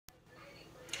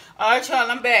Alright, y'all,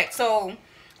 I'm back. So,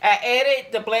 I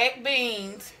added the black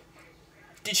beans.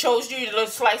 It shows you the little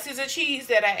slices of cheese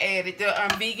that I added.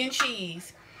 The vegan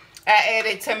cheese. I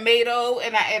added tomato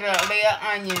and I added a layer of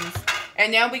onions.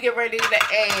 And now we get ready to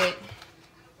add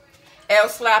El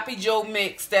Sloppy Joe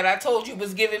mix that I told you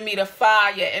was giving me the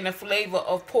fire and the flavor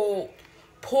of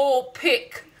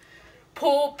pit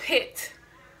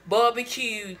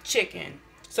barbecue chicken.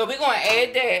 So we're going to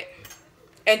add that.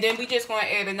 And then we just going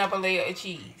to add another layer of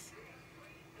cheese.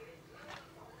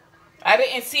 I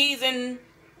didn't season,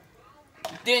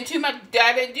 I didn't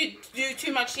do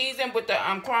too much season with the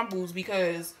crumbles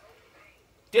because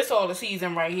this all the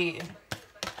season right here.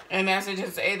 And as I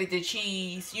just added the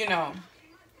cheese, you know,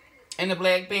 and the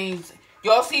black beans.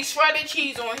 Y'all see shredded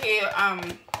cheese on here.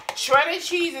 Shredded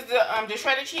cheese is the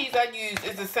shredded cheese I use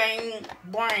is the same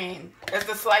brand as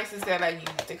the slices that I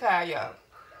use, the Kaya.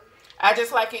 I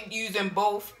just like it using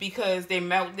both because they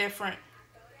melt different.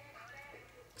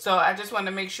 So I just want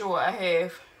to make sure I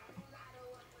have,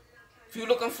 if you're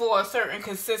looking for a certain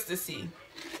consistency,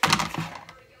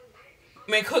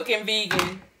 when cooking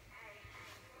vegan,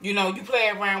 you know, you play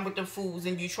around with the foods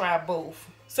and you try both.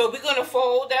 So we're going to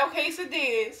fold our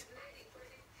quesadillas.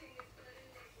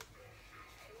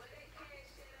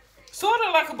 Sort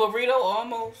of like a burrito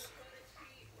almost,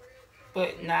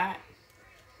 but not.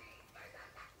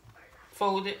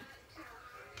 Fold it.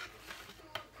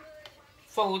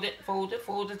 Fold it, fold it,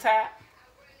 fold the top.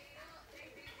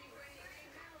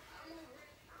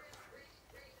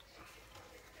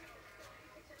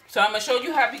 So I'm going to show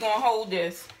you how we're going to hold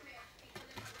this.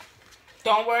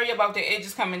 Don't worry about the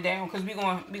edges coming down because we're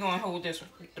going to hold this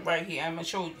right here. I'm going to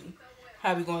show you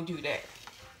how we're going to do that.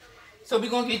 So we're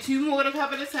going to get 2 more to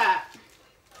cover the top.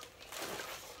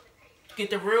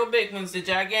 Get the real big ones, the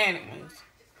gigantic ones.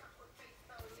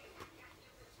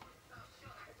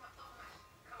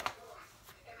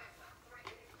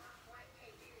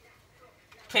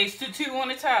 Place the 2 on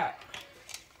the top.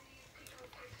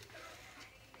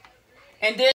 And then